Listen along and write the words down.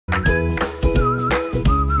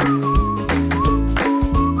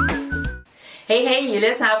Hey,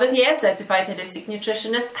 Yulia, Tarbath here, certified holistic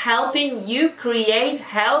nutritionist, helping you create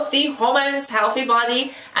healthy hormones, healthy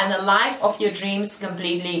body, and the life of your dreams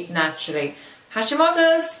completely naturally.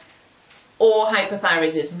 Hashimoto's or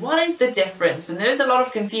hypothyroidism, what is the difference? And there's a lot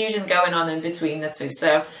of confusion going on in between the two,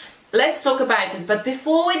 so let's talk about it. But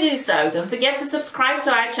before we do so, don't forget to subscribe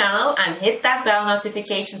to our channel and hit that bell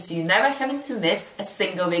notification so you're never having to miss a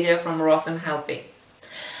single video from Ross and Healthy.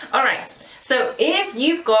 Alright, so if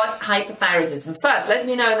you've got hypothyroidism, first let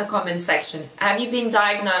me know in the comment section, have you been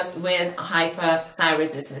diagnosed with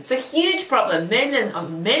hypothyroidism? It's a huge problem.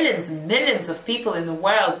 Millions and millions of people in the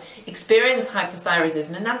world experience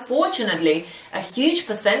hypothyroidism, and unfortunately a huge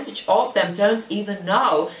percentage of them don't even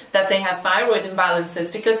know that they have thyroid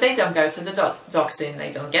imbalances because they don't go to the doctor and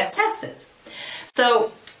they don't get tested.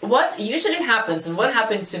 So what usually happens, and what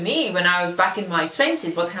happened to me when I was back in my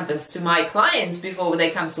 20s, what happens to my clients before they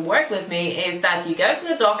come to work with me, is that you go to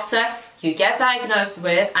the doctor, you get diagnosed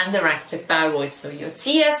with underactive thyroid. So your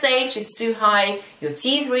TSH is too high, your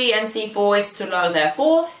T3 and T4 is too low,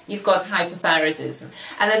 therefore you've got hypothyroidism.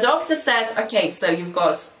 And the doctor says, okay, so you've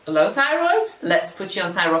got low thyroid, let's put you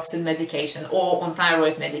on thyroxine medication or on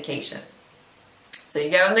thyroid medication. So you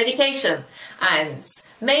go on medication and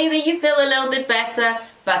maybe you feel a little bit better,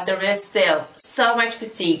 but there is still so much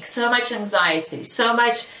fatigue, so much anxiety, so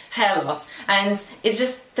much hair loss, and it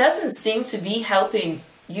just doesn't seem to be helping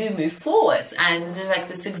you move forward. And there's like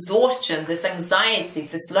this exhaustion, this anxiety,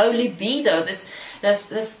 this low libido, this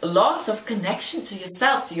loss of connection to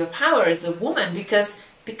yourself, to your power as a woman, because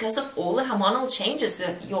of all the hormonal changes.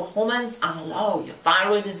 That your hormones are low, your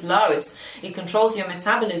thyroid is low, it controls your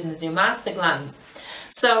metabolism, it's your master gland.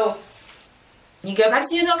 So you go back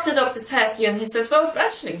to your doctor tests you, and he says, well,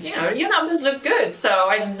 actually, you know, your numbers look good, so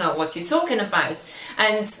I don't know what you're talking about.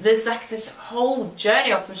 And there's like this whole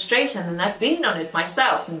journey of frustration, and I've been on it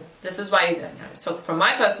myself, and this is why I talk from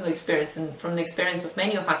my personal experience and from the experience of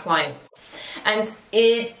many of our clients. And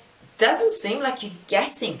it doesn't seem like you're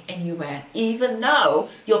getting anywhere, even though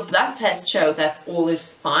your blood tests show that all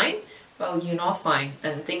is fine. Well, you're not fine,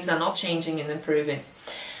 and things are not changing and improving.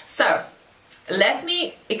 So let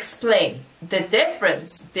me explain the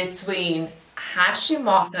difference between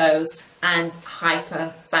Hashimoto's and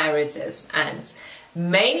hyperthyroidism. And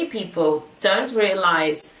many people don't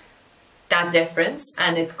realize that difference,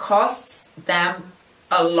 and it costs them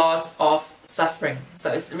a lot of suffering.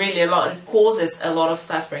 So it's really it causes a lot of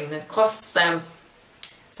suffering, and it costs them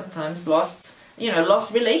sometimes lost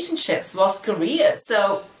relationships, lost careers.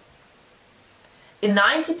 So in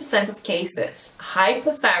 90% of cases,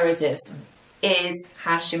 hypothyroidism is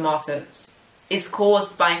Hashimoto's, is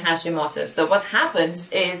caused by Hashimoto's. So what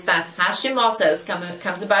happens is that Hashimoto's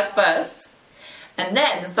comes about first, and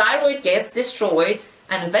then the thyroid gets destroyed,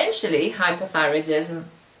 and eventually hypothyroidism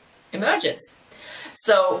emerges.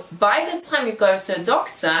 So by the time you go to a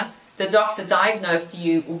doctor, the doctor diagnosed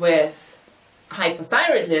you with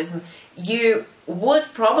hypothyroidism, you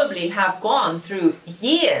would probably have gone through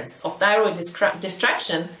years of thyroid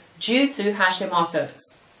distraction due to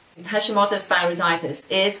Hashimoto's. Hashimoto's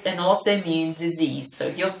thyroiditis is an autoimmune disease, so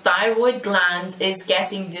your thyroid gland is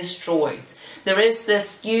getting destroyed. There is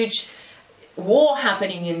this huge war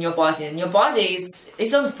happening in your body, and your body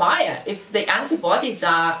is on fire. If the antibodies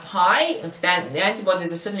are high, if the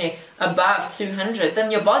antibodies are suddenly above 200,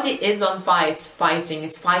 then your body is on fire. It's fighting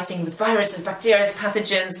with viruses, bacteria,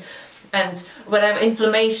 pathogens, and whatever,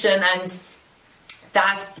 inflammation, and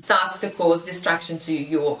that starts to cause distraction to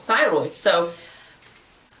your thyroid. So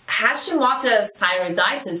Hashimoto's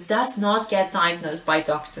thyroiditis does not get diagnosed by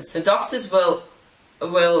doctors. So doctors will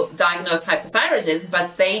diagnose hypothyroidism,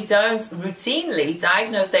 but they don't routinely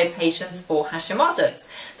diagnose their patients for Hashimoto's.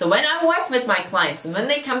 So when I work with my clients, and when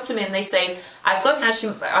they come to me and they say, I've got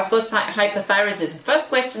hypothyroidism, first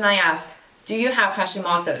question I ask, do you have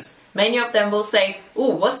Hashimoto's? Many of them will say, oh,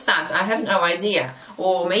 what's that? I have no idea.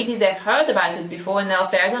 Or maybe they've heard about it before and they'll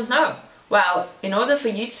say, I don't know. Well, in order for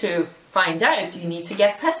you to find out, you need to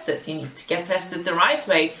get tested. You need to get tested the right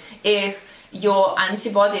way. If your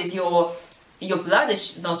antibodies, your blood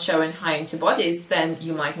is not showing high antibodies, then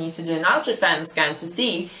you might need to do an ultrasound scan to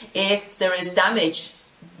see if there is damage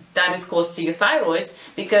that is caused to your thyroid,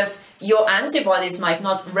 because your antibodies might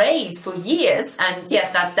not raise for years, and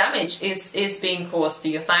yet that damage is being caused to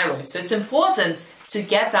your thyroid. So it's important to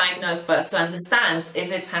get diagnosed first to understand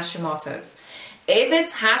if it's Hashimoto's. If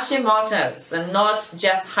it's Hashimoto's and not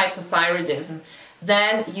just hypothyroidism,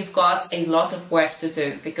 then you've got a lot of work to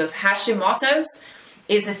do, because Hashimoto's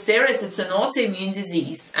is it's an autoimmune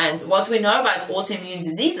disease. And what we know about autoimmune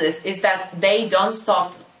diseases is that they don't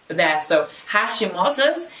stop there. So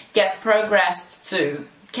Hashimoto's gets progressed to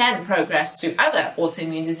can progress to other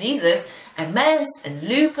autoimmune diseases, MS and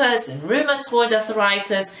lupus and rheumatoid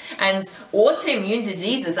arthritis. And autoimmune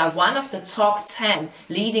diseases are one of the top 10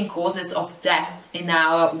 leading causes of death in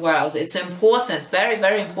our world. It's important, very,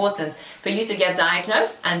 very important for you to get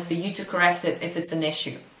diagnosed and for you to correct it if it's an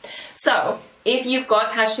issue. So if you've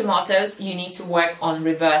got Hashimoto's, you need to work on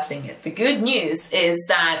reversing it. The good news is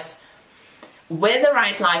that with the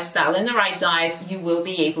right lifestyle and the right diet, you will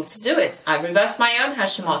be able to do it. I've reversed my own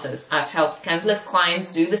Hashimoto's. I've helped countless clients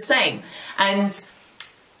do the same. And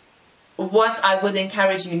what I would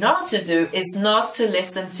encourage you not to do is not to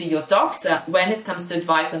listen to your doctor when it comes to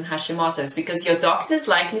advice on Hashimoto's, because your doctor is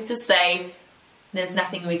likely to say, there's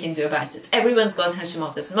nothing we can do about it. Everyone's got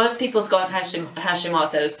Hashimoto's. Most people's got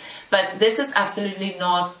Hashimoto's. But this is absolutely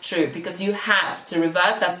not true, because you have to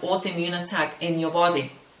reverse that autoimmune attack in your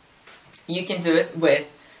body. You can do it with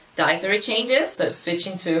dietary changes, so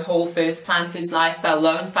switching to whole foods, plant foods lifestyle,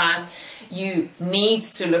 low in fat. You need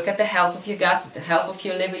to look at the health of your gut, the health of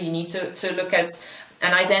your liver. You need to look at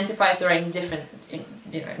and identify if there are any different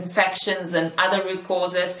infections and other root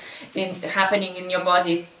causes happening in your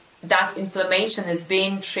body. That inflammation is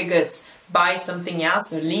being triggered by something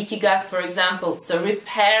else, so leaky gut, for example. So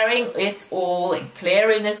repairing it all and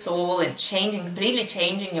clearing it all and completely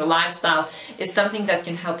changing your lifestyle is something that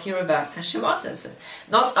can help you reverse Hashimoto's.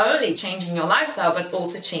 Not only changing your lifestyle, but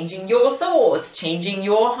also changing your thoughts, changing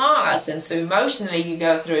your heart. And so emotionally you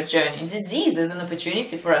go through a journey. And disease is an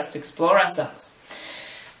opportunity for us to explore ourselves.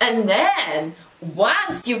 And then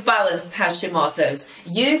once you've balanced Hashimoto's,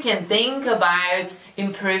 you can think about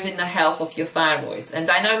improving the health of your thyroid. And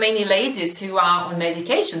I know many ladies who are on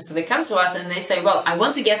medication, so they come to us and they say, well, I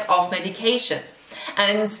want to get off medication.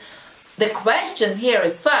 And the question here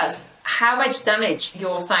is, first, how much damage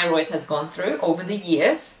your thyroid has gone through over the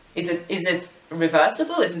years? Is it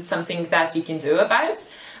reversible? Is it something that you can do about?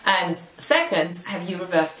 And second, have you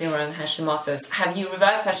reversed your own Hashimoto's? Have you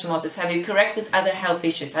reversed Hashimoto's? Have you corrected other health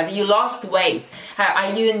issues? Have you lost weight?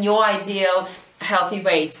 Are you in your ideal healthy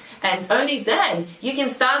weight? And only then you can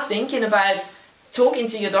start thinking about talking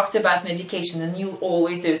to your doctor about medication, and you'll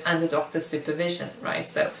always do it under doctor's supervision, right?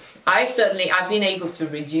 So I've been able to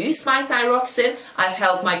reduce my thyroxine. I've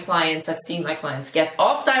helped my clients, I've seen my clients get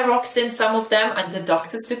off thyroxine, some of them under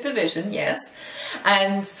doctor's supervision, yes.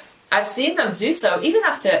 And I've seen them do so even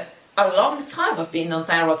after a long time of being on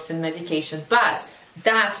thyroxine medication. But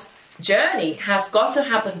that journey has got to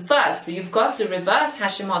happen first. So you've got to reverse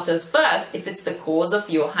Hashimoto's first if it's the cause of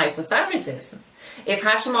your hypothyroidism. If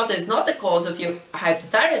Hashimoto is not the cause of your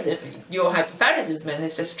hypothyroidism and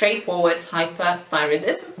it's just straightforward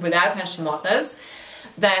hyperthyroidism without Hashimoto's,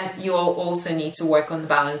 then you also need to work on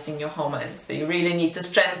balancing your hormones. So you really need to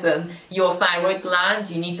strengthen your thyroid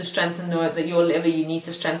glands, you need to strengthen your liver, you need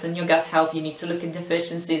to strengthen your gut health, you need to look at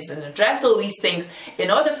deficiencies and address all these things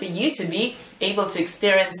in order for you to be able to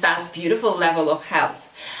experience that beautiful level of health.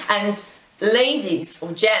 And ladies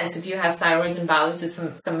or gents, if you have thyroid imbalances,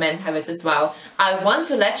 some men have it as well, I want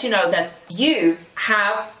to let you know that you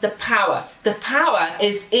have the power. The power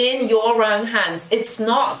is in your own hands. It's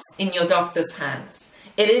not in your doctor's hands.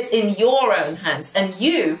 It is in your own hands, and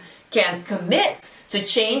you can commit to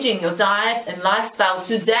changing your diet and lifestyle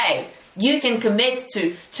today. You can commit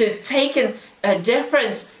to taking a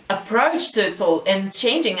different approach to it all and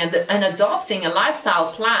changing and adopting a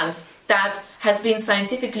lifestyle plan that has been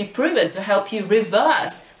scientifically proven to help you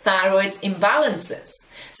reverse thyroid imbalances.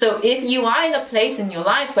 So if you are in a place in your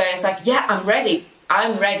life where it's like, yeah, I'm ready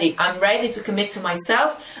to commit to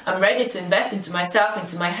myself, I'm ready to invest into myself,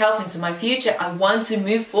 into my health, into my future, I want to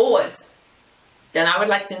move forward, then I would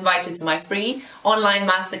like to invite you to my free online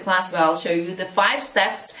masterclass where I'll show you the 5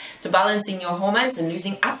 steps to balancing your hormones and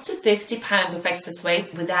losing up to 50 pounds of excess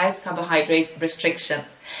weight without carbohydrate restriction.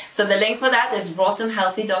 So the link for that is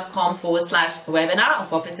rossumhealthy.com/webinar. I'll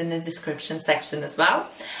pop it in the description section as well.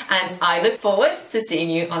 And I look forward to seeing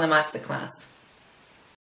you on the masterclass.